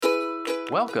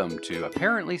Welcome to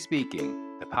Apparently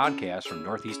Speaking, the podcast from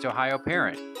Northeast Ohio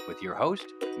Parent, with your host,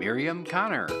 Miriam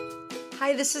Connor.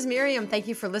 Hi, this is Miriam. Thank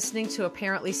you for listening to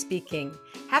Apparently Speaking.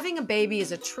 Having a baby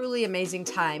is a truly amazing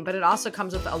time, but it also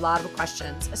comes with a lot of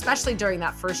questions, especially during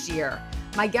that first year.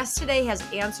 My guest today has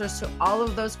answers to all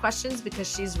of those questions because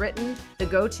she's written the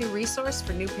go-to resource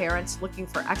for new parents looking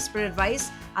for expert advice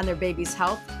on their baby's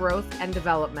health, growth, and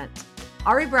development.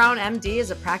 Ari Brown, MD,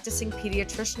 is a practicing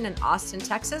pediatrician in Austin,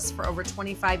 Texas for over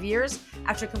 25 years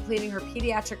after completing her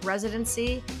pediatric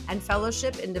residency and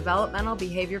fellowship in developmental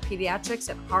behavior pediatrics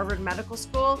at Harvard Medical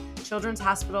School, Children's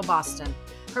Hospital, Boston.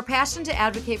 Her passion to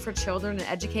advocate for children and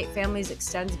educate families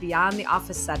extends beyond the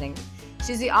office setting.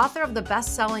 She's the author of the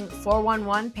best-selling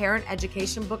 411 parent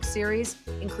education book series,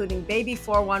 including Baby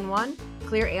 411,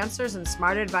 Clear Answers and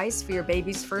Smart Advice for Your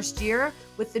Baby's First Year,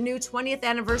 with the new 20th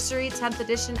anniversary 10th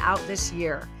edition out this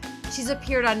year. She's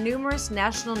appeared on numerous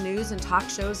national news and talk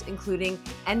shows, including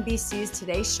NBC's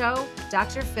Today Show,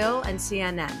 Dr. Phil, and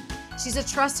CNN. She's a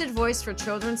trusted voice for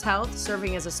children's health,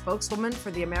 serving as a spokeswoman for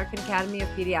the American Academy of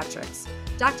Pediatrics.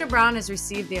 Dr. Brown has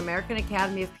received the American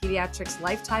Academy of Pediatrics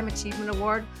Lifetime Achievement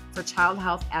Award for Child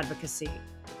Health Advocacy.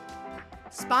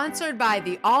 Sponsored by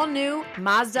the all-new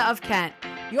Mazda of Kent.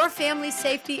 Your family's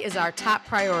safety is our top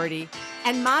priority,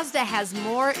 and Mazda has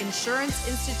more Insurance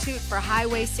Institute for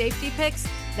Highway Safety picks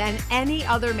than any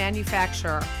other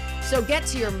manufacturer. So get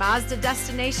to your Mazda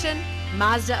destination,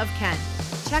 Mazda of Kent.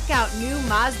 Check out new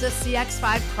Mazda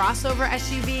CX-5 crossover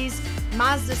SUVs,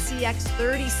 Mazda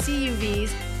CX-30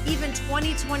 CUVs, even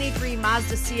 2023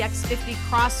 Mazda CX-50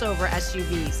 crossover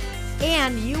SUVs.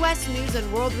 And U.S. News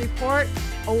and World Report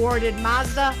awarded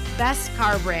Mazda Best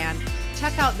Car Brand.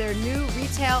 Check out their new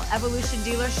retail Evolution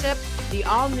dealership, the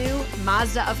all-new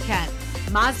Mazda of Kent,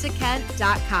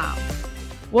 mazdakent.com.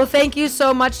 Well, thank you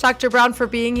so much, Dr. Brown, for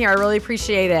being here. I really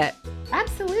appreciate it.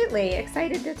 Absolutely.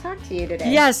 Excited to talk to you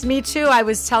today. Yes, me too. I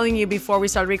was telling you before we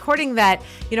started recording that,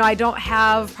 I don't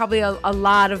have probably a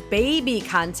lot of baby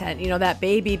content, that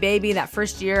baby, that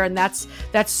first year. And that's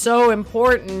so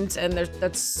important. And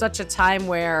that's such a time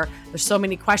where there's so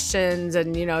many questions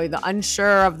and, the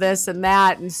unsure of this and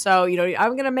that. And so,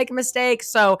 I'm going to make a mistake.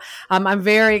 So I'm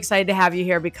very excited to have you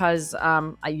here because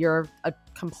you're a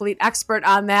complete expert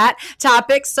on that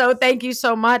topic. So thank you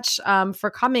so much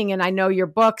for coming. And I know your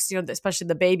books, especially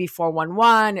the Baby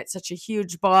 411, it's such a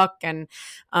huge book and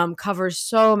covers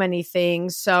so many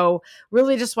things. So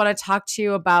really just want to talk to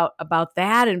you about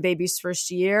that and baby's first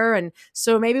year. And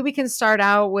so maybe we can start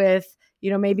out with,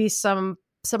 maybe some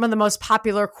of the most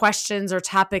popular questions or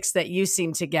topics that you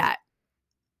seem to get.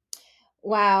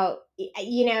 Wow.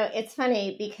 It's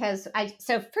funny because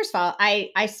so first of all,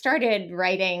 I started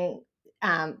writing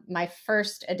my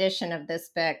first edition of this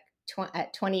book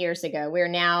 20 years ago. We're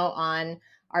now on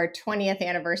our 20th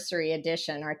anniversary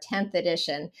edition, our 10th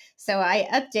edition. So I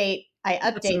update.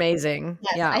 That's amazing.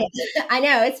 Yes, yeah. I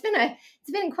know it's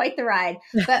been quite the ride,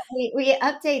 but we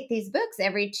update these books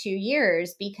every 2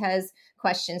 years because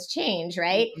questions change,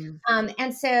 right? Mm-hmm.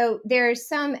 And so there's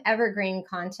some evergreen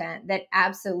content that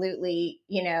absolutely,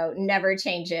 never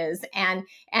changes. And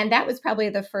that was probably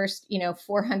the first,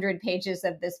 400 pages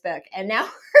of this book. And now,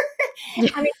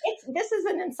 this is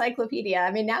an encyclopedia.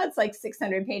 I mean, now it's like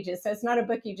 600 pages. So it's not a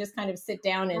book you just kind of sit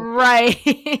down and right.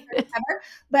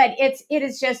 But it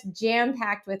is just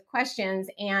jam-packed with questions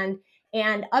and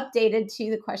updated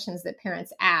to the questions that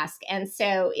parents ask. And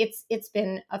so it's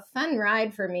been a fun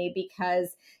ride for me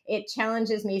because it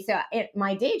challenges me. So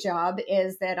my day job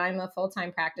is that I'm a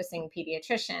full-time practicing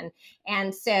pediatrician.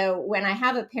 And so when I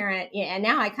have a parent, and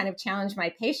now I kind of challenge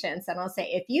my patients and I'll say,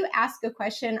 if you ask a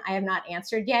question I have not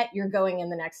answered yet, you're going in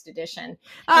the next edition.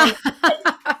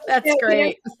 That's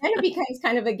great. Then it becomes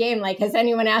kind of a game. Like, has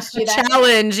anyone asked you that?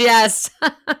 Challenge, yes.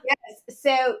 Yes.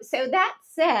 So that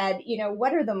said,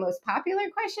 what are the most popular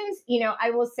questions?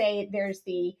 I will say there's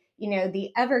the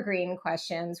evergreen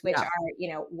questions, which are,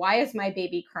 why is my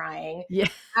baby crying? Yeah.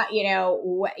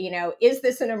 Is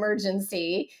this an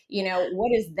emergency?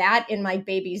 What is that in my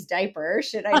baby's diaper?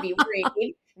 Should I be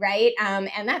worried? Right.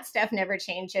 And that stuff never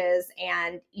changes.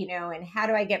 And, and how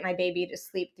do I get my baby to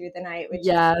sleep through the night?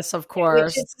 Yes, of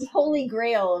course. Which is the holy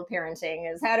grail of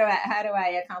parenting is how do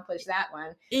I accomplish that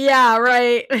one? Yeah.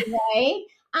 Right. Right.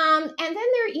 And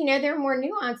then there are more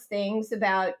nuanced things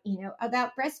about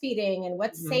breastfeeding and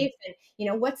what's safe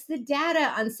and, what's the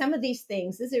data on some of these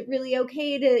things? Is it really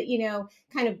okay to,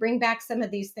 kind of bring back some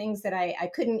of these things that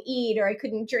I couldn't eat or I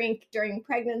couldn't drink during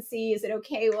pregnancy? Is it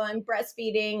okay while I'm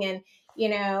breastfeeding? And,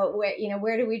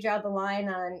 where do we draw the line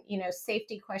on,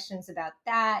 safety questions about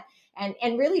that?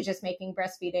 and really just making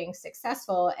breastfeeding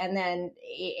successful. And then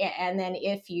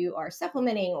if you are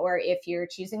supplementing or if you're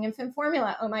choosing infant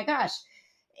formula, oh my gosh,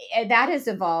 that has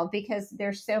evolved because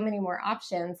there's so many more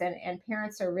options, and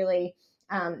parents are really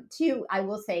I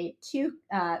will say to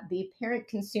the parent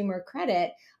consumer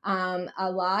credit, a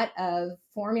lot of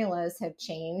formulas have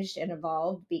changed and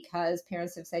evolved because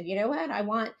parents have said, you know what, I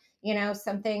want,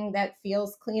 something that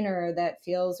feels cleaner, that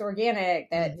feels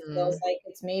organic, that feels like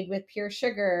it's made with pure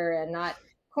sugar and not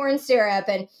corn syrup,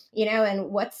 and and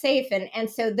what's safe, and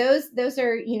so those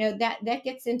are, that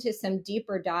gets into some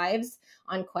deeper dives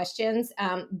on questions.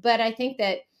 But I think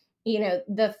that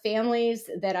the families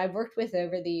that I've worked with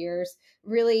over the years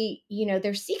really,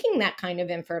 they're seeking that kind of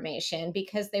information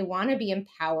because they want to be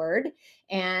empowered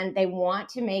and they want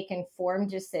to make informed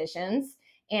decisions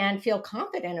and feel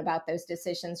confident about those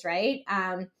decisions, right?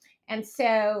 And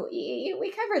so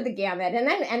we covered the gamut,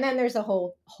 and then there's a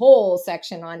whole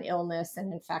section on illness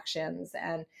and infections,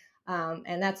 and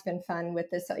that's been fun with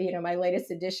this. My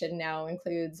latest edition now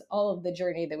includes all of the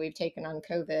journey that we've taken on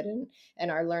COVID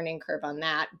and our learning curve on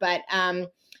that. But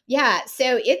yeah,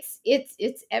 so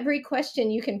it's every question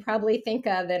you can probably think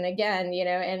of, and again,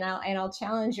 and I'll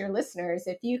challenge your listeners,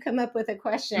 if you come up with a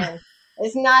question.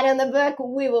 It's not in the book,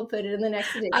 we will put it in the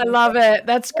next edition. I love it.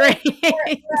 That's great. Or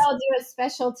I'll do a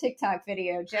special TikTok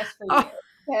video just for you.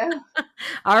 So.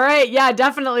 All right. Yeah,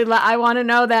 definitely. I want to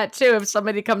know that too. If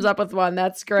somebody comes up with one,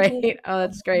 that's great. Oh,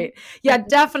 that's great. Yeah,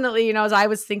 definitely. As I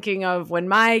was thinking of when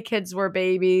my kids were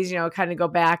babies, kind of go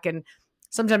back, and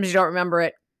sometimes you don't remember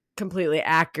it completely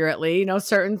accurately,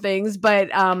 certain things, but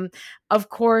of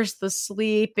course the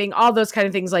sleeping, all those kind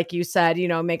of things, like you said,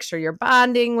 make sure you're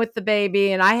bonding with the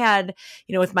baby. And I had,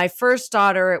 with my first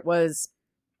daughter,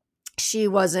 she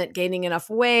wasn't gaining enough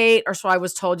weight, or so I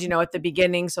was told, at the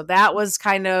beginning. So that was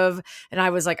kind of, and I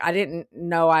was like, I didn't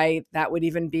know that would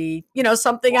even be,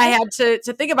 something I had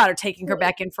to think about, or taking her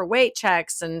back in for weight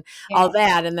checks and all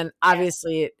that. And then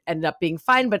obviously it ended up being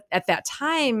fine. But at that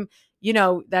time,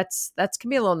 that's can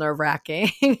be a little nerve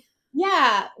wracking.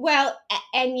 Yeah. Well,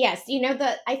 and yes,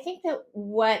 I think that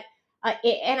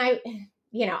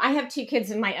I have two kids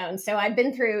of my own, so I've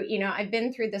been through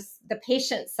this, the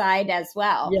patient side as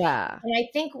well. Yeah. And I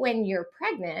think when you're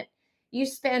pregnant, you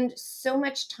spend so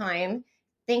much time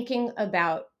thinking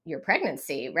about your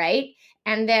pregnancy, right?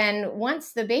 And then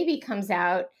once the baby comes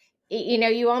out,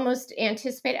 you almost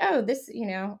anticipate, oh, this,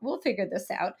 we'll figure this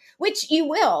out, which you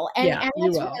will. And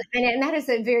you will. And that is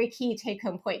a very key take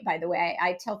home point, by the way.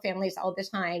 I tell families all the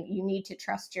time, you need to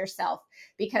trust yourself,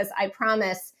 because I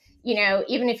promise,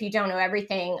 even if you don't know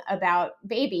everything about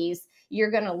babies,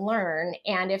 you're going to learn.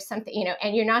 And if something,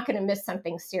 and you're not going to miss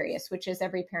something serious, which is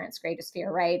every parent's greatest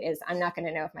fear, right? Is I'm not going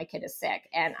to know if my kid is sick.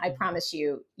 And I promise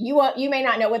you may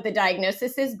not know what the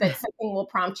diagnosis is, but something will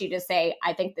prompt you to say,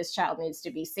 I think this child needs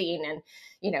to be seen, and,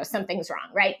 something's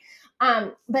wrong, right?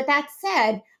 But that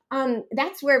said,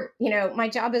 that's where, my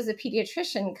job as a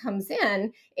pediatrician comes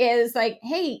in, is like,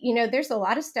 hey, there's a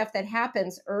lot of stuff that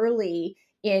happens early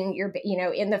in your,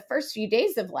 in the first few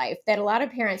days of life that a lot of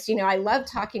parents, I love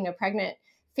talking to pregnant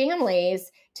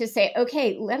families to say,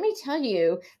 okay, let me tell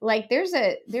you, like, there's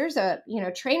a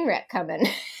train wreck coming.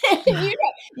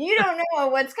 you don't know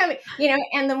what's coming,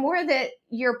 and the more that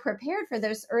you're prepared for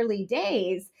those early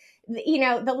days,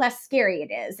 the less scary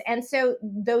it is. And so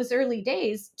those early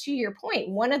days, to your point,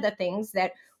 one of the things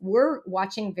that we're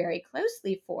watching very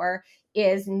closely for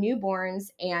is newborns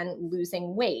and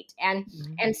losing weight. And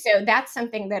so that's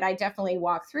something that I definitely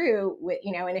walk through with,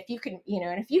 and if you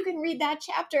can read that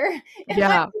chapter,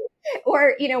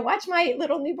 or, watch my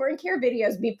little newborn care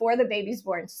videos before the baby's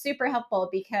born, super helpful,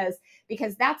 because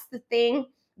that's the thing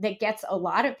that gets a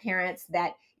lot of parents,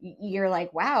 that you're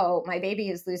like, wow, my baby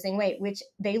is losing weight, which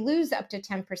they lose up to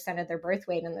 10% of their birth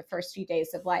weight in the first few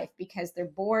days of life, because they're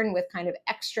born with kind of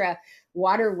extra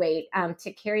water weight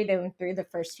to carry them through the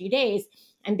first few days.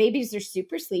 And babies are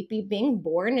super sleepy. Being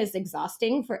born is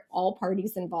exhausting for all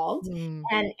parties involved.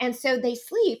 And so they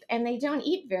sleep and they don't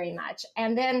eat very much.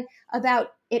 And then about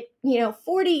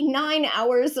 49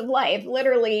 hours of life,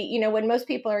 literally, when most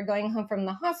people are going home from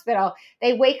the hospital,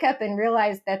 they wake up and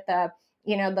realize that the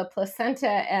placenta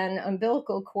and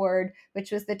umbilical cord,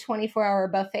 which was the 24-hour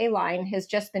buffet line, has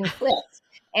just been clipped.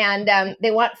 And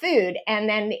they want food. And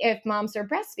then if moms are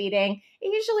breastfeeding,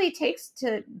 it usually takes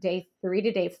to day 3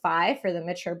 to day 5 for the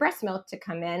mature breast milk to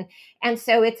come in. And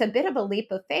so it's a bit of a leap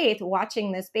of faith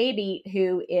watching this baby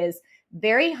who is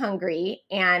very hungry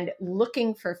and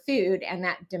looking for food, and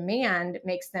that demand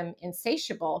makes them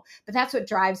insatiable. But that's what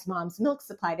drives mom's milk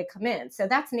supply to come in. So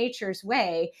that's nature's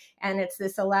way. And it's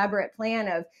this elaborate plan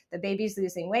of the baby's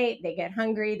losing weight, they get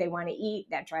hungry, they want to eat,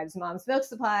 that drives mom's milk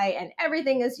supply, and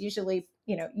everything is usually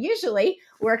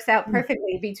works out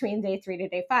perfectly between day 3 to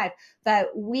day 5. But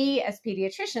we as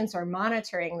pediatricians are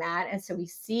monitoring that. And so we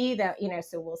see that,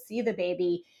 so we'll see the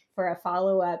baby for a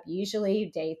follow-up,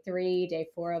 usually day 3, day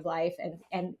 4 of life.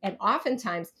 And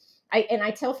oftentimes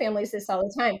I tell families this all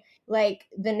the time, like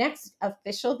the next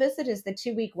official visit is the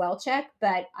 2-week well check,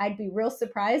 but I'd be real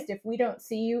surprised if we don't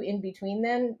see you in between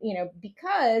then,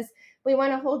 because we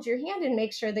want to hold your hand and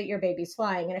make sure that your baby's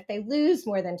flying. And if they lose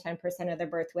more than 10% of their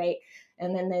birth weight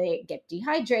and then they get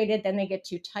dehydrated, then they get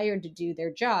too tired to do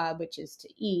their job, which is to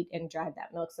eat and drive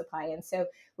that milk supply. And so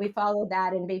we follow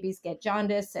that, and babies get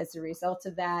jaundice as a result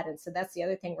of that. And so that's the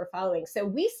other thing we're following. So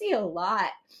we see a lot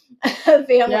of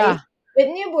families with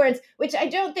newborns, which I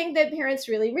don't think that parents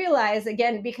really realize,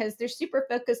 again, because they're super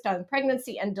focused on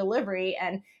pregnancy and delivery.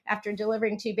 And after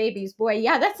delivering 2 babies, boy,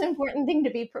 yeah, that's an important thing to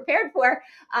be prepared for.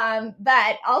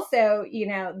 But also,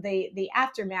 the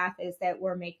aftermath is that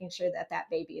we're making sure that that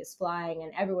baby is flying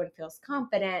and everyone feels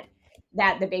confident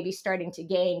that the baby's starting to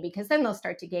gain, because then they'll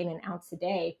start to gain an ounce a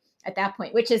day at that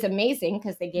point, which is amazing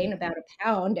because they gain about a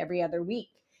pound every other week.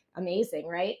 Amazing,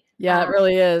 right? Yeah, it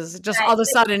really is. Just all of a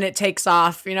sudden it takes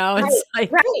off, it's right.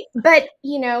 But,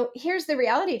 here's the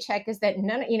reality check is that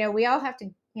we all have to,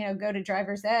 go to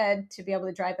driver's ed to be able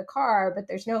to drive a car, but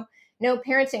there's no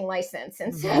parenting license.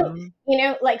 And so,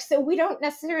 so we don't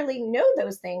necessarily know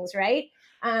those things. Right.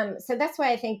 So that's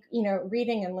why I think,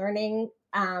 reading and learning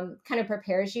kind of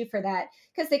prepares you for that,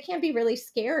 because they can be really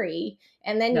scary.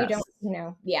 And then you don't,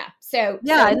 So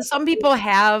and some people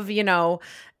have,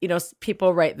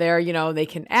 people right there, they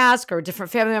can ask, or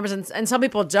different family members, and some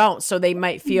people don't. So they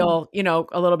might feel,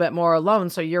 a little bit more alone.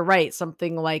 So you're right.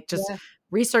 Something like just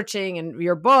researching and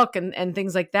your book and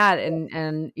things like that.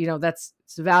 And that's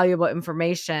valuable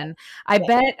information. I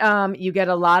bet you get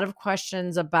a lot of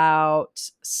questions about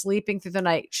sleeping through the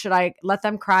night. Should I let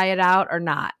them cry it out or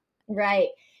not? Right.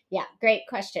 Yeah. Great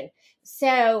question.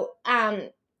 So,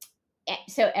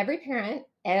 every parent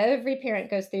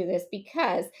goes through this,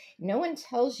 because no one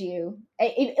tells you.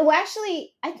 Well,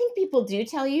 actually, I think people do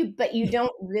tell you, but you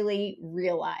don't really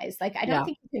realize. Like, I don't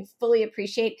think you can fully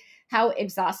appreciate how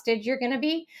exhausted you're going to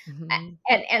be.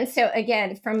 Mm-hmm. And so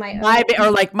again, from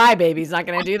my baby's not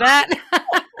going to do that.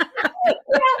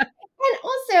 And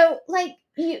also, like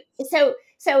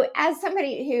so as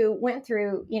somebody who went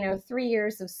through, 3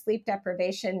 years of sleep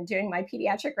deprivation during my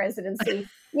pediatric residency,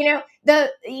 the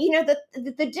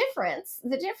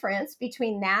difference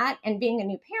between that and being a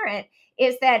new parent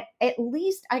is that at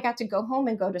least I got to go home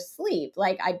and go to sleep.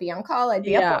 Like, I'd be on call, I'd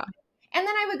be up, and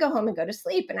then I would go home and go to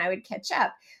sleep, and I would catch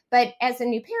up. But as a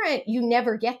new parent, you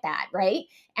never get that, right?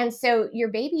 And so your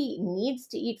baby needs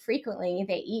to eat frequently.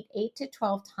 They eat 8 to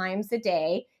 12 times a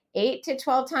day. 8 to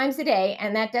 12 times a day.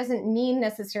 And that doesn't mean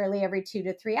necessarily every 2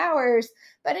 to 3 hours,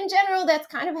 but in general, that's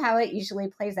kind of how it usually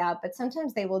plays out. But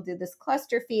sometimes they will do this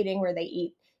cluster feeding where they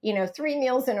eat, 3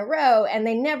 meals in a row, and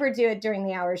they never do it during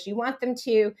the hours you want them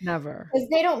to. Never. Because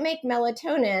they don't make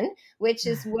melatonin, which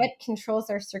is what controls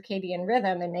our circadian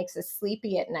rhythm and makes us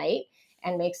sleepy at night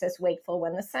and makes us wakeful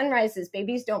when the sun rises.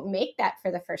 Babies don't make that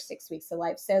for the first 6 weeks of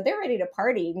life. So they're ready to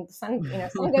party. The sun,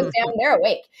 sun goes down, they're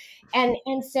awake. And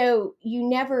so you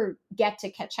never get to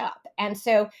catch up. And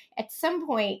so at some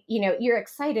point, you're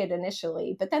excited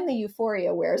initially, but then the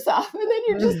euphoria wears off, and then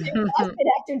you're just exhausted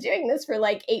after doing this for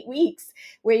like 8 weeks,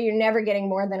 where you're never getting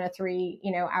more than a 3,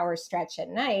 hour stretch at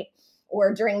night,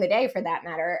 or during the day for that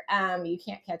matter. You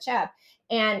can't catch up.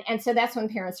 And so that's when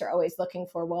parents are always looking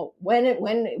for, well,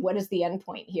 what is the end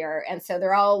point here? And so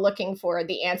they're all looking for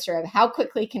the answer of how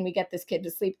quickly can we get this kid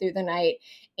to sleep through the night?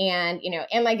 And,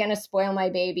 am I going to spoil my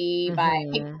baby by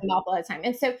picking them up all the time?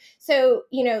 And so,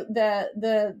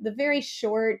 the very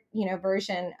short,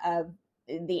 version of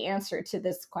the answer to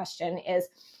this question is,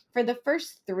 for the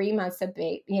first 3 months of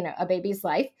a baby's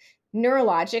life,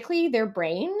 neurologically, their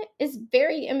brain is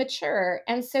very immature.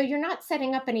 And so you're not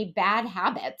setting up any bad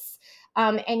habits.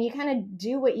 And you kind of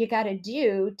do what you got to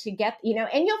do to get,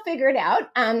 and you'll figure it out.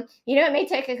 It may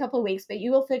take a couple of weeks, but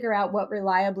you will figure out what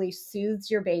reliably soothes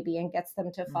your baby and gets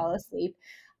them to fall asleep.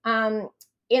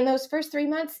 In those first 3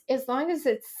 months, as long as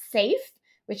it's safe,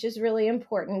 which is really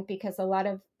important, because a lot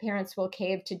of parents will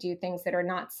cave to do things that are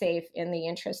not safe in the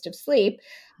interest of sleep.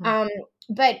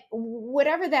 But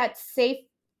whatever that safe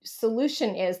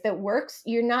solution is that works,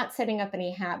 you're not setting up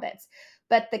any habits.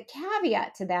 But the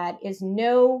caveat to that is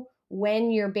know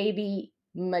when your baby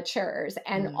matures,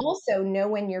 and Mm. also know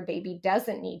when your baby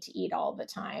doesn't need to eat all the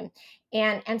time.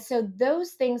 And so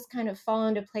those things kind of fall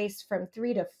into place from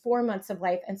 3 to 4 months of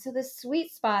life. And so the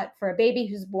sweet spot for a baby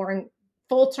who's born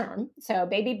full term, so a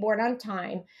baby born on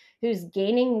time, who's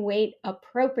gaining weight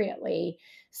appropriately,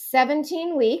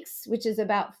 17 weeks, which is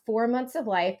about 4 months of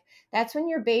life, that's when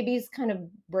your baby's kind of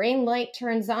brain light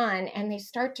turns on and they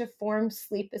start to form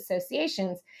sleep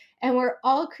associations. And we're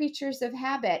all creatures of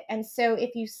habit. And so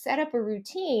if you set up a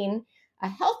routine, a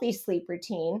healthy sleep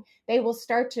routine, they will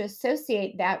start to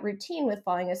associate that routine with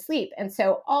falling asleep. And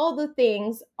so all the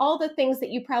things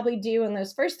that you probably do in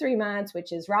those first 3 months,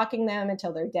 which is rocking them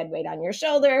until they're dead weight on your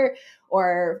shoulder,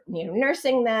 or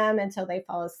nursing them until they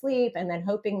fall asleep, and then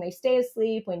hoping they stay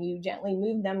asleep when you gently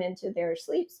move them into their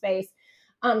sleep space.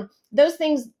 Those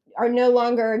things are no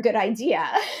longer a good idea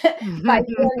by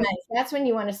 4 months. That's when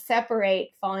you want to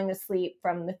separate falling asleep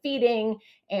from the feeding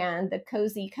and the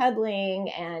cozy cuddling.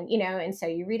 And so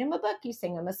you read them a book, you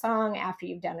sing them a song after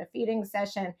you've done a feeding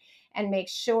session, and make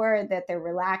sure that they're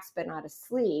relaxed but not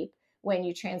asleep when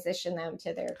you transition them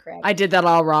to their correct. I did that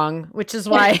all wrong, which is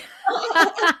why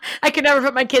I could never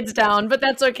put my kids down, but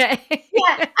that's okay.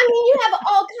 Yeah, you have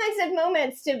all kinds of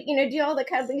moments to do all the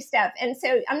cuddly stuff, and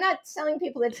so I'm not telling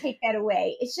people to take that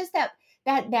away. It's just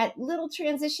that little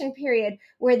transition period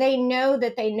where they know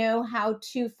that they know how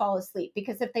to fall asleep.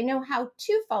 Because if they know how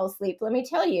to fall asleep, let me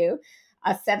tell you,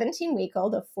 a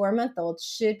 17-week-old, a 4-month-old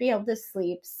should be able to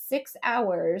sleep 6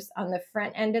 hours on the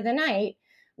front end of the night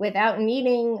without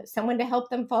needing someone to help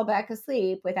them fall back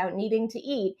asleep, without needing to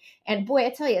eat. And boy, I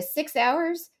tell you, 6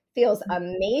 hours feels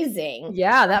amazing.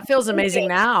 Yeah, that feels amazing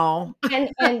now. And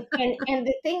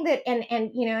the thing that,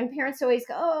 and parents always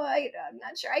go, oh, I'm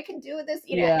not sure I can do this.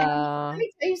 Yeah. And let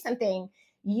me tell you something.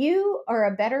 You are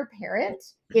a better parent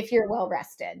if you're well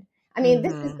rested.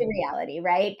 This is the reality,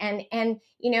 right? And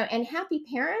happy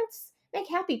parents make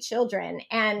happy children.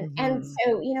 And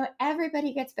so,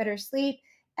 everybody gets better sleep.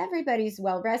 Everybody's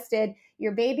well rested.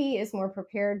 Your baby is more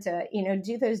prepared to,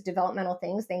 do those developmental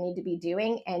things they need to be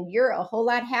doing. And you're a whole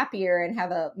lot happier and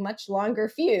have a much longer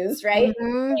fuse, right?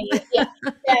 Yeah.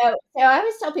 So I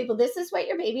always tell people, this is what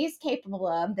your baby is capable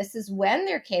of. This is when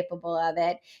they're capable of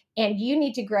it. And you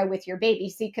need to grow with your baby.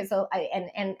 See, because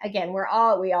and again,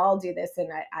 we all do this. And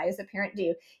I as a parent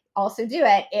also do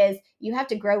it, is you have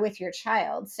to grow with your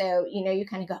child. So, you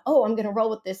kind of go, oh, I'm going to roll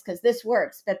with this because this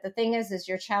works. But the thing is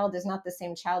your child is not the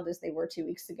same child as they were 2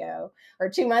 weeks ago or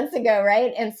 2 months ago,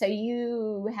 right? And so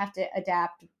you have to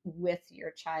adapt with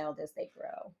your child as they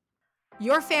grow.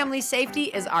 Your family's safety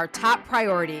is our top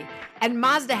priority, and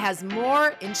Mazda has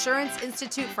more Insurance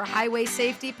Institute for Highway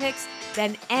Safety picks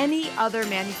than any other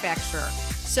manufacturer.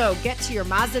 So get to your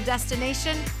Mazda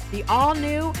destination, the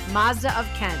all-new Mazda of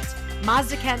Kent,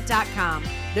 MazdaKent.com.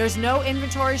 There's no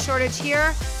inventory shortage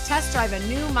here. Test drive a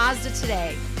new Mazda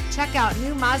today. Check out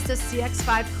new Mazda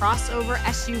CX-5 crossover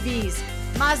SUVs,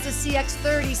 Mazda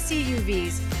CX-30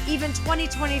 CUVs, even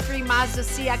 2023 Mazda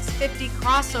CX-50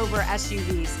 crossover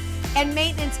SUVs. And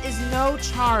maintenance is no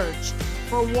charge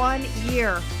for 1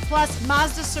 year. Plus,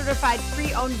 Mazda certified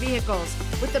pre-owned vehicles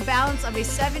with the balance of a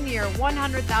 7-year,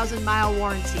 100,000-mile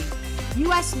warranty.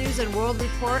 U.S. News & World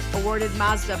Report awarded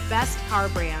Mazda Best Car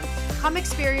Brand. Come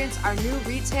experience our new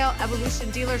Retail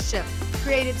Evolution dealership,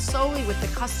 created solely with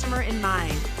the customer in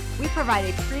mind. We provide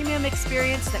a premium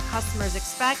experience that customers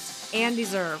expect and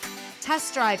deserve.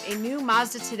 Test drive a new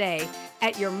Mazda today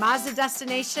at your Mazda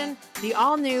destination, the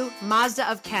all-new Mazda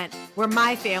of Kent, where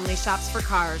my family shops for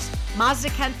cars.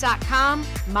 MazdaKent.com,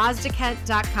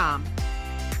 MazdaKent.com.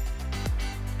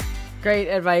 Great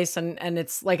advice, and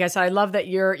it's like I said, I love that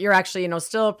you're actually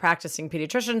still a practicing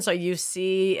pediatrician, so you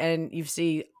see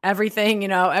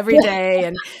everything every day,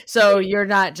 and so you're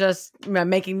not just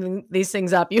making these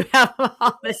things up. You have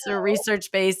all this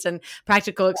research based and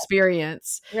practical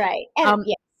experience, right? And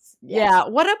Yes. Yeah.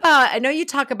 What about, I know you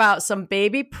talk about some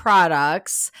baby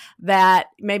products that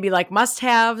maybe like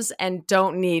must-haves and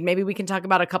don't need. Maybe we can talk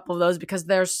about a couple of those because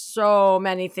there's so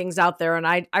many things out there. And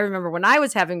I remember when I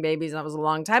was having babies, and that was a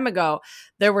long time ago,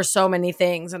 there were so many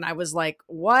things. And I was like,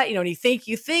 what? And you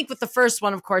think with the first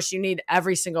one, of course, you need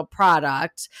every single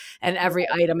product and every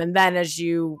item. And then as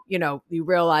you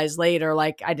realize later,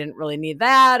 like, I didn't really need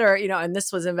that, or, and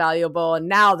this was invaluable. And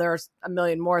now there's a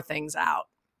million more things out.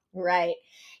 Right.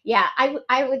 Yeah,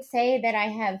 I would say that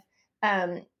I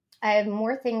have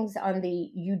more things on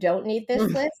the you don't need this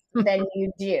list than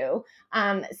you do.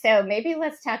 So maybe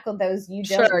let's tackle those you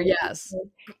don't. Sure, yes.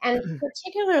 And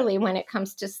particularly when it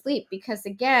comes to sleep, because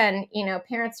again,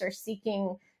 parents are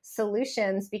seeking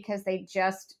solutions because they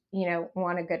just,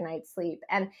 want a good night's sleep.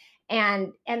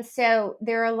 And so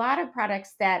there are a lot of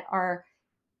products that are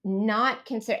not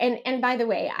consider, and by the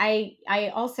way, I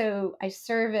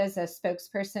serve as a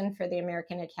spokesperson for the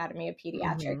American Academy of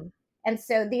Pediatrics. Mm-hmm. And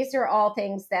so these are all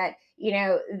things that,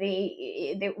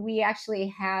 we actually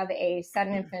have a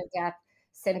sudden infant death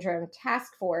syndrome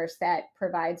task force that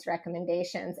provides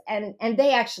recommendations, and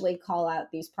they actually call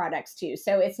out these products too.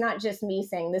 So it's not just me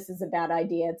saying this is a bad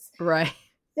idea. It's Right.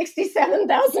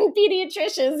 67,000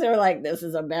 pediatricians are like, this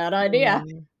is a bad idea.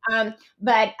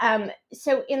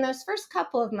 So in those first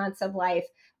couple of months of life,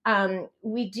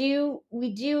 we do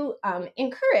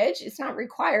encourage, it's not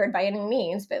required by any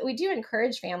means, but we do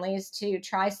encourage families to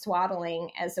try swaddling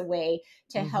as a way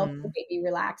to help the baby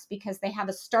relax, because they have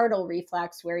a startle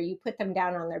reflex where you put them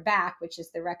down on their back, which is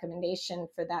the recommendation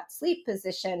for that sleep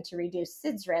position to reduce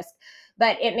SIDS risk,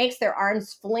 but it makes their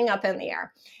arms fling up in the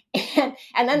air.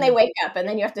 And then they wake up, and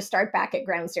then you have to start back at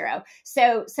ground zero.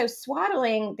 So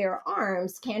swaddling their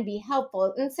arms can be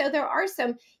helpful. And so there are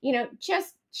some,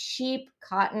 just cheap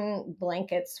cotton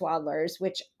blanket swaddlers,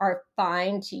 which are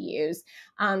fine to use.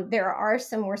 There are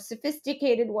some more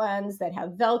sophisticated ones that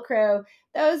have Velcro.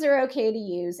 Those are okay to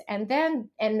use. And then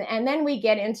we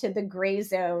get into the gray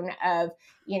zone of,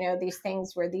 these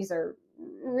things where these are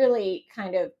really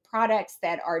kind of products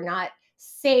that are not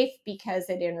safe because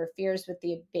it interferes with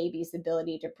the baby's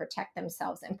ability to protect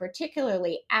themselves. And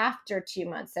particularly after 2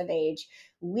 months of age,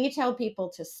 we tell people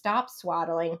to stop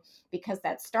swaddling, because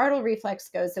that startle reflex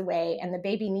goes away and the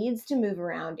baby needs to move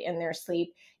around in their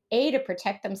sleep, A, to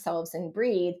protect themselves and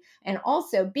breathe, and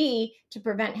also B, to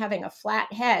prevent having a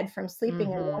flat head from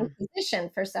sleeping in one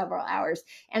position for several hours.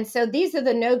 And so these are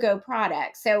the no-go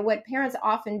products. So what parents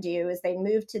often do is they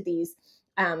move to these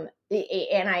I'm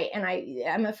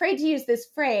afraid to use this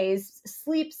phrase,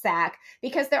 sleep sack,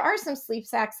 because there are some sleep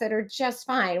sacks that are just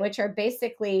fine, which are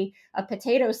basically a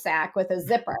potato sack with a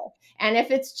zipper. And if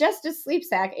it's just a sleep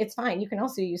sack, it's fine. You can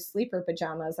also use sleeper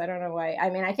pajamas. I don't know why. I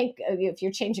mean, I think if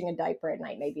you're changing a diaper at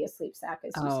night, maybe a sleep sack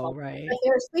is useful. Right. But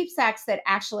there are sleep sacks that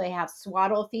actually have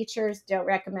swaddle features. Don't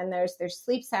recommend those. There's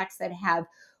sleep sacks that have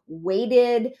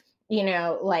weighted,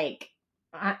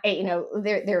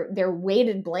 they're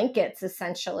weighted blankets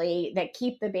essentially that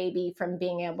keep the baby from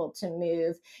being able to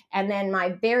move. And then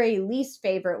my very least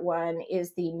favorite one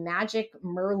is the Magic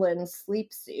Merlin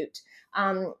sleep suit,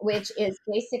 which is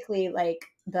basically like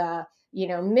the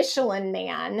Michelin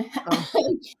Man.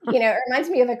 It reminds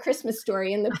me of A Christmas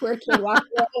Story, and the poor kid walks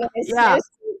away in his snowsuit.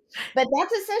 But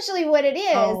that's essentially what it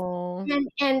is.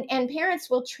 And parents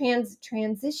will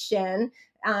transition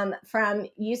from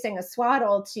using a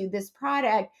swaddle to this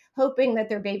product, hoping that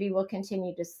their baby will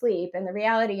continue to sleep. And the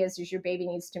reality is your baby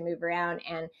needs to move around,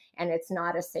 and it's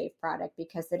not a safe product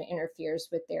because it interferes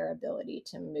with their ability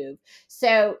to move.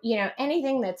 So,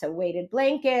 anything that's a weighted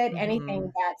blanket,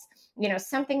 anything that's,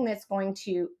 something that's going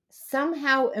to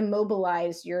somehow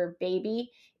immobilize your baby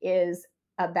is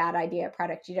a bad idea, a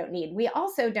product you don't need. We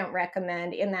also don't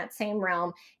recommend, in that same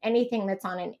realm, anything that's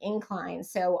on an incline.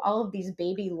 So all of these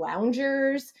baby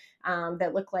loungers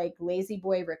that look like lazy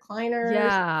boy recliners.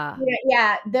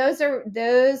 Those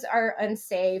are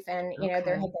unsafe, and there have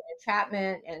been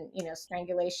entrapment and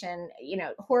strangulation,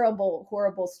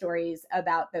 horrible stories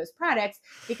about those products,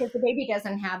 because the baby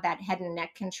doesn't have that head and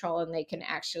neck control, and they can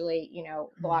actually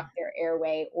block their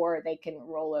airway, or they can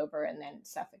roll over and then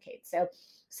suffocate.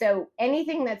 So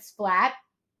anything that's flat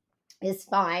is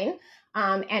fine.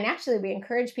 And actually, we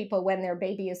encourage people, when their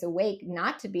baby is awake,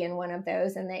 not to be in one of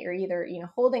those, and that you're either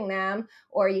holding them,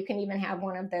 or you can even have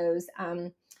one of those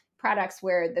products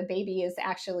where the baby is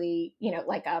actually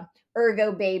like a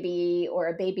Ergo Baby or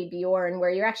a Baby Bjorn, where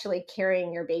you're actually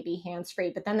carrying your baby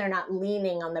hands-free, but then they're not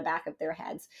leaning on the back of their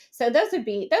heads. So those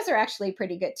are actually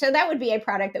pretty good. So that would be a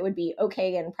product that would be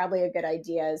okay, and probably a good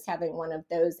idea, is having one of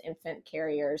those infant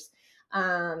carriers.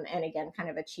 And again, kind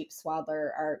of a cheap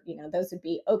swaddler, or those would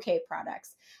be okay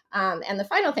products. And the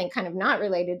final thing, kind of not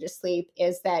related to sleep,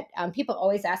 is that people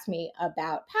always ask me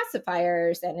about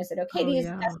pacifiers, and is it okay to use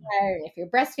a pacifier? And if you're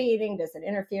breastfeeding, does it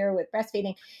interfere with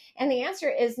breastfeeding? And the answer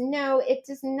is no, it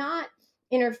does not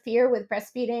interfere with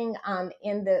breastfeeding,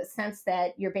 in the sense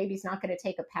that your baby's not going to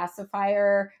take a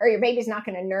pacifier, or your baby's not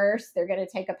going to nurse. They're going to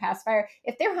take a pacifier.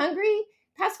 If they're hungry,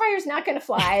 pacifier is not going to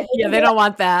fly. They don't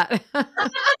want that.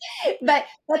 But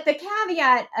the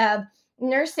caveat of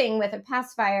nursing with a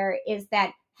pacifier is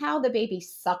that how the baby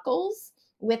suckles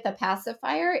with a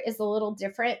pacifier is a little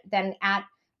different than at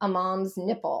a mom's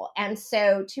nipple. And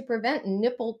so to prevent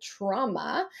nipple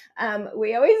trauma,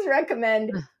 we always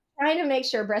recommend trying to make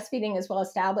sure breastfeeding is well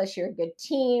established, you're a good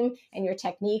team, and your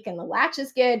technique and the latch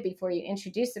is good before you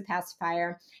introduce the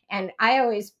pacifier. And I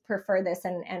always prefer this,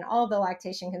 and all the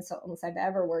lactation consultants I've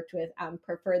ever worked with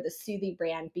prefer the Soothie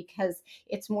brand because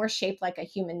it's more shaped like a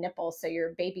human nipple. So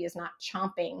your baby is not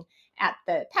chomping at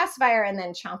the pacifier and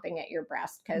then chomping at your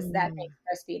breast, because that makes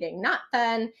breastfeeding not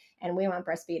fun. And we want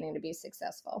breastfeeding to be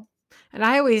successful. And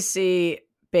I always see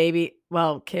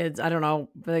kids, I don't know,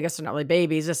 but I guess they're not really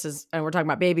babies. And we're talking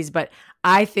about babies, but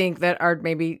I think that are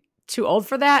maybe too old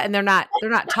for that. And they're not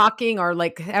talking or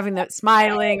like having that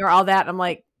smiling or all that. I'm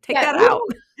like, take that out.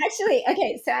 Actually,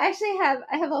 okay. So I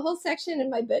have a whole section in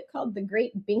my book called The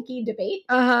Great Binky Debate.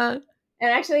 And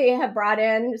actually have brought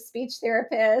in speech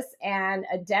therapists and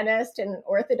a dentist and an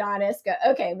orthodontist. Go,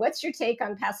 okay, what's your take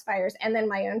on pacifiers? And then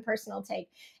my own personal take.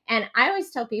 And I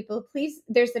always tell people, please,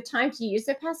 there's a time to use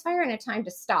the pacifier and a time to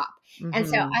stop. And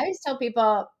so I always tell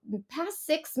people, past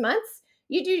 6 months,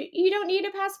 you don't need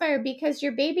a pacifier because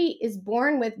your baby is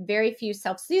born with very few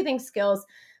self-soothing skills.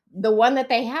 The one that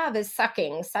they have is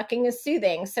sucking. Sucking is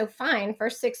soothing. So fine, for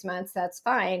 6 months, that's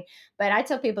fine. But I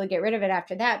tell people to get rid of it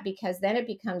after that because then it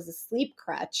becomes a sleep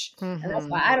crutch. And that's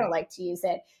why I don't like to use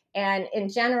it. And in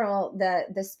general,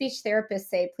 the speech therapists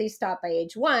say, please stop by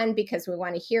age 1 because we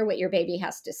want to hear what your baby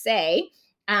has to say.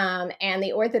 And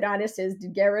the orthodontist is to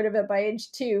get rid of it by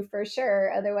age 2 for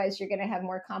sure. Otherwise, you're going to have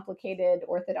more complicated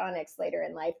orthodontics later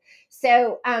in life.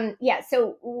 So,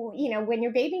 so, when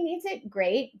your baby needs it,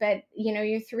 great. But,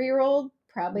 your 3-year-old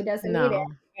probably doesn't need it.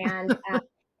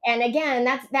 And again,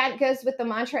 that goes with the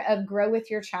mantra of grow with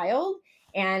your child.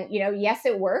 And, yes,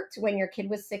 it worked when your kid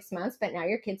was 6 months, but now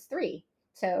your kid's 3.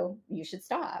 So you should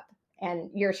stop.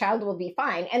 And your child will be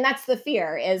fine. And that's the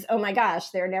fear is, oh my gosh,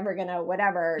 they're never going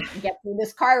to get through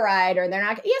this car ride, or they're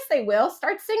not. Yes, they will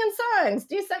start singing songs,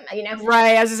 do something,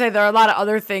 Right. As I say, there are a lot of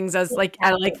other things I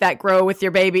like that grow with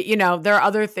your baby. There are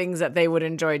other things that they would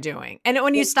enjoy doing. And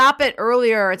when you stop it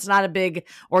earlier, it's not a big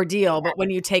ordeal. But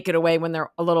when you take it away when they're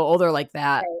a little older like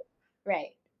that,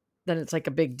 right. Then it's like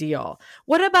a big deal.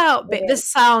 What about, this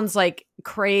sounds like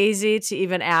crazy to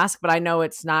even ask, but I know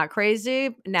it's not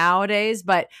crazy nowadays,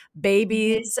 but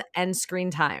babies and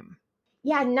screen time.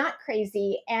 Yeah, not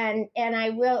crazy. And I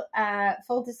will,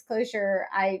 full disclosure,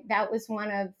 that was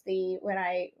one of the, when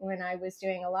I was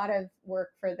doing a lot of work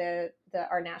for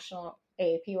our national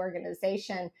AAP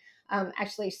organization,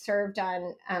 actually served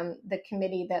on the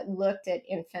committee that looked at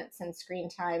infants and screen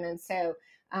time. And so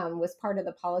was part of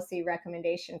the policy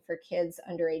recommendation for kids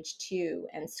under age 2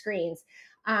 and screens.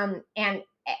 And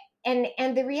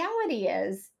the reality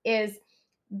is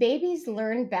babies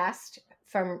learn best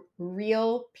from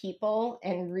real people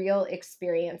and real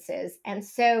experiences. And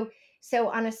so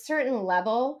on a certain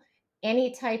level,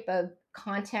 any type of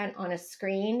content on a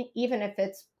screen, even if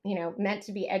it's, meant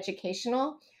to be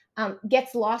educational,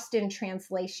 gets lost in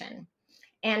translation.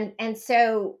 And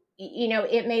so,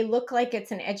 it may look like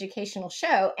it's an educational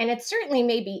show, and it certainly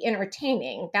may be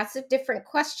entertaining. That's a different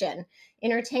question.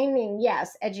 Entertaining,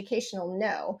 yes. Educational,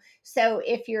 no. So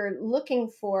if you're looking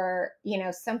for,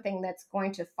 something that's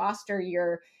going to foster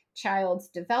your child's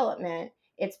development,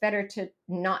 it's better to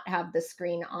not have the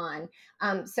screen on.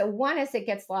 So one is it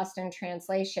gets lost in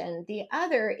translation. The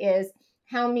other is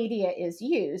how media is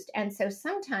used. And so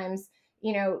sometimes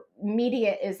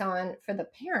media is on for the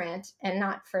parent and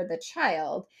not for the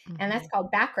child. And that's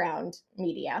called background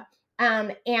media.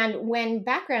 And when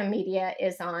background media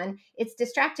is on, it's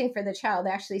distracting for the child.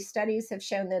 Actually, studies have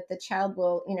shown that the child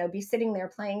will, be sitting there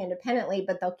playing independently,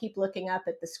 but they'll keep looking up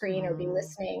at the screen or be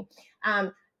listening.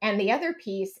 And the other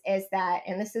piece is that,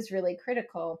 and this is really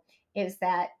critical, is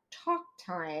that talk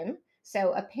time.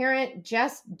 So a parent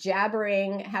just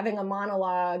jabbering, having a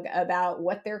monologue about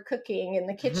what they're cooking in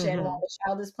the kitchen while the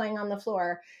child is playing on the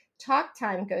floor, talk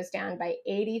time goes down by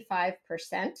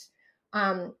 85%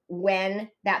 when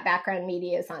that background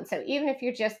media is on. So even if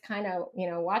you're just kind of,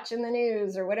 watching the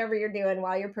news or whatever you're doing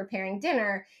while you're preparing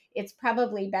dinner, it's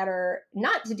probably better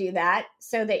not to do that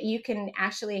so that you can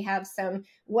actually have some,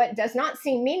 what does not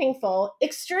seem meaningful,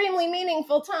 extremely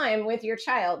meaningful time with your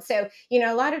child. So,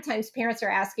 a lot of times parents are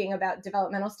asking about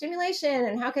developmental stimulation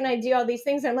and how can I do all these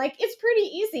things? I'm like, it's pretty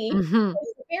easy.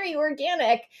 It's very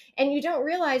organic. And you don't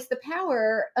realize the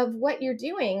power of what you're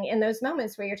doing in those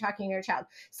moments where you're talking to your child.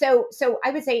 So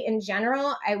I would say in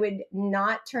general, I would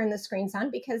not turn the screens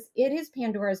on because it is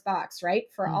Pandora's box, right?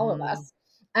 For all of us.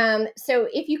 So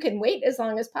if you can wait as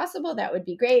long as possible, that would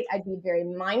be great. I'd be very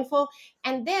mindful.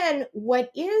 And then what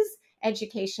is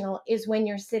educational is when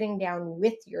you're sitting down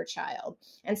with your child.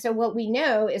 And so what we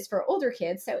know is for older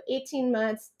kids, so 18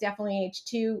 months, definitely age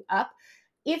 2 up,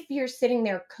 if you're sitting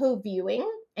there co-viewing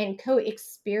and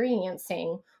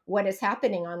co-experiencing what is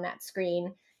happening on that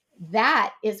screen,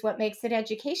 that is what makes it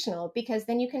educational, because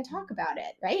then you can talk about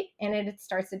it, right? And it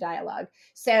starts a dialogue.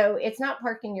 So it's not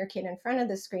parking your kid in front of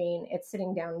the screen, it's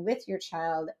sitting down with your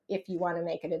child if you want to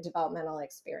make it a developmental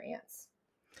experience.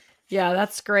 Yeah,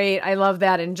 that's great. I love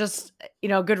that. And just,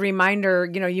 good reminder,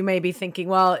 you may be thinking,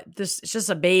 well, it's just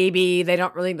a baby. They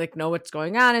don't really know what's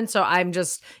going on. And so I'm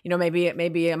just,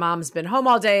 maybe a mom's been home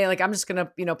all day. Like, I'm just going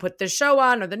to, put this show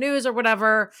on or the news or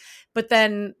whatever. But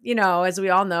then, as we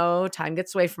all know, time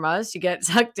gets away from us. You get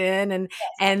sucked in.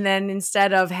 And then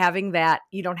instead of having that,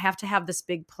 you don't have to have this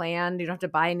big plan. You don't have to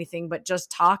buy anything, but just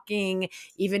talking,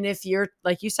 even if you're,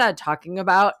 like you said, talking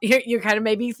about, you kind of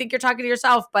maybe think you're talking to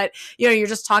yourself, but, you're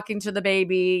just talking to the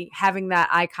baby, having that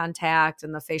eye contact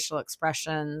and the facial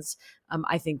expressions,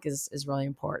 I think is really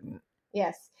important.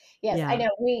 Yes. Yeah. I know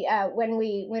we, when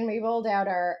we rolled out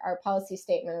our policy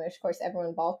statement, which of course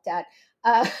everyone balked at,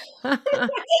 and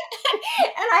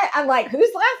I'm like,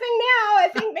 who's laughing now? I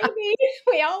think maybe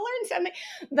we all learned something.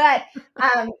 But,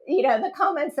 the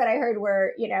comments that I heard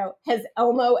were, has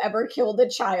Elmo ever killed a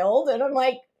child? And I'm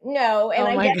like, no. And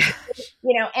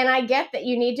I get that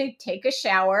you need to take a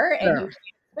shower and you can't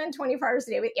spend 24 hours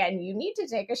a day with you, and you need to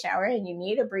take a shower and you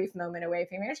need a brief moment away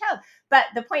from your child. But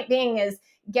the point being is,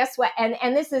 guess what? And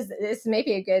this may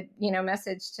be a good,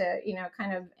 message to,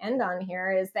 kind of end on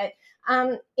here, is that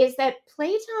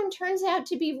playtime turns out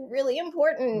to be really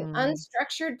important,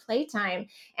 unstructured playtime.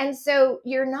 And so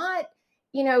you're not,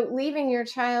 leaving your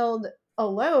child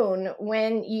alone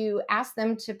when you ask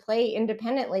them to play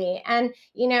independently. And,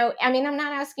 I'm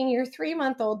not asking your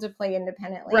 3-month-old to play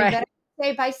independently, right. But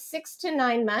say by 6 to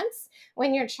 9 months,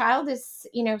 when your child is,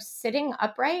 sitting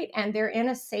upright and they're in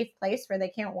a safe place where they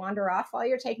can't wander off while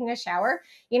you're taking a shower,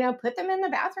 put them in the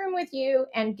bathroom with you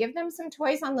and give them some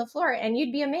toys on the floor, and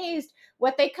you'd be amazed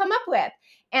what they come up with.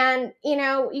 And, you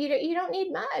don't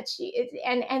need much,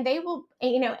 and they will,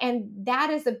 and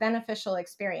that is a beneficial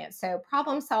experience. So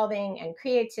problem solving and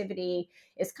creativity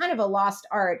is kind of a lost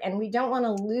art, and we don't want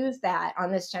to lose that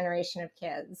on this generation of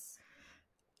kids.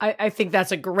 I think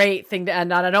that's a great thing to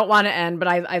end on. I don't want to end, but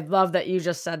I love that you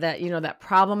just said that, that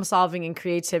problem solving and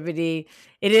creativity,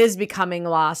 it is becoming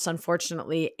lost,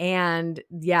 unfortunately. And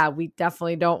yeah, we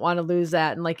definitely don't want to lose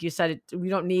that. And like you said, we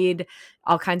don't need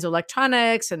all kinds of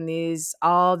electronics and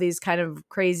all these kind of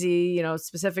crazy,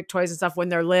 specific toys and stuff. When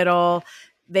they're little,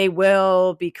 they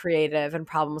will be creative and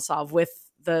problem solve with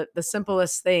the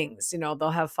simplest things,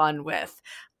 they'll have fun with.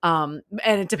 And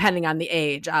depending on the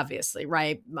age, obviously,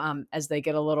 right. As they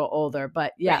get a little older,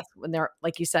 but yes, right. When they're,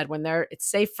 like you said, it's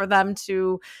safe for them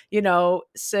to,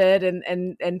 sit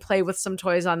and play with some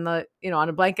toys on the, on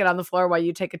a blanket on the floor while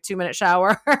you take a 2-minute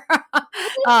shower,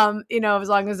 as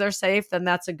long as they're safe, then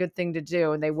that's a good thing to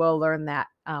do. And they will learn that,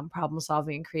 problem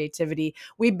solving and creativity.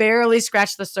 We barely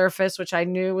scratched the surface, which I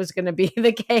knew was going to be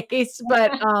the case,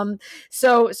 but,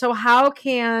 so how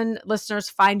can listeners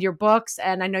find your books?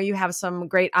 And I know you have some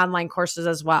great online courses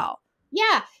as well.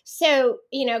 Yeah. So,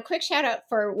 quick shout out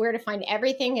for where to find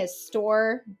everything is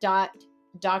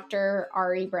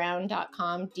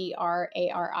store.draribrown.com,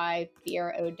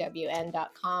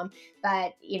 DRARIBROWN.com.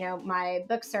 But, my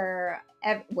books are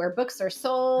where books are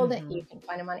sold. Mm-hmm. You can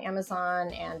find them on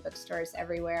Amazon and bookstores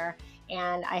everywhere.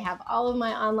 And I have all of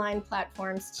my online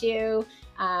platforms too.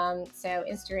 So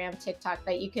Instagram, TikTok,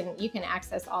 but you can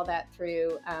access all that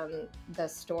through the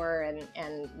store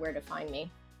and where to find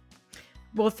me.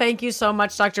 Well, thank you so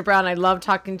much, Dr. Brown. I love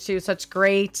talking to you. Such a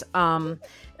great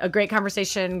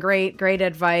conversation, great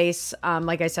advice.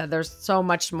 Like I said, there's so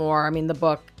much more. I mean, the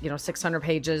book, 600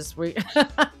 pages,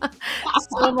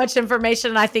 so much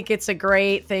information. I think it's a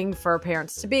great thing for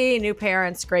parents to be, new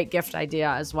parents, great gift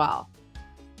idea as well.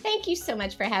 Thank you so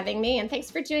much for having me, and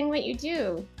thanks for doing what you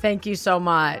do. Thank you so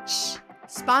much.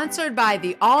 Sponsored by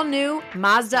the all-new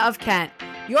Mazda of Kent.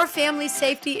 Your family's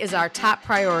safety is our top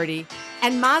priority,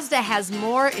 and Mazda has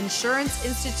more Insurance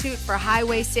Institute for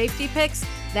Highway Safety picks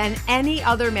than any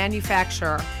other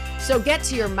manufacturer. So get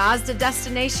to your Mazda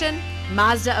destination,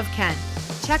 Mazda of Kent.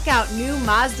 Check out new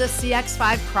Mazda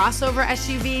CX-5 crossover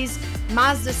SUVs,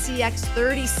 Mazda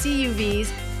CX-30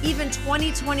 CUVs, even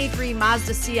 2023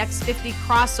 Mazda CX-50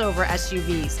 crossover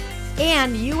SUVs.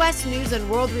 And U.S. News &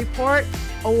 World Report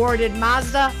awarded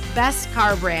Mazda Best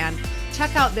Car Brand.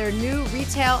 Check out their new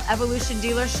retail Evolution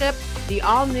dealership, the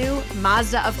all-new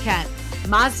Mazda of Kent,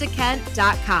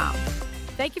 MazdaKent.com.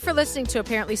 Thank you for listening to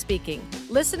Apparently Speaking.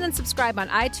 Listen and subscribe on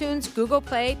iTunes, Google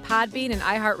Play, Podbean, and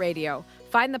iHeartRadio.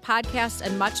 Find the podcast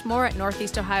and much more at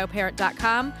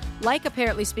NortheastOhioParent.com, like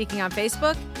Apparently Speaking on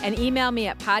Facebook, and email me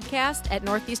at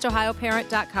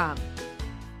podcast@NortheastOhioParent.com.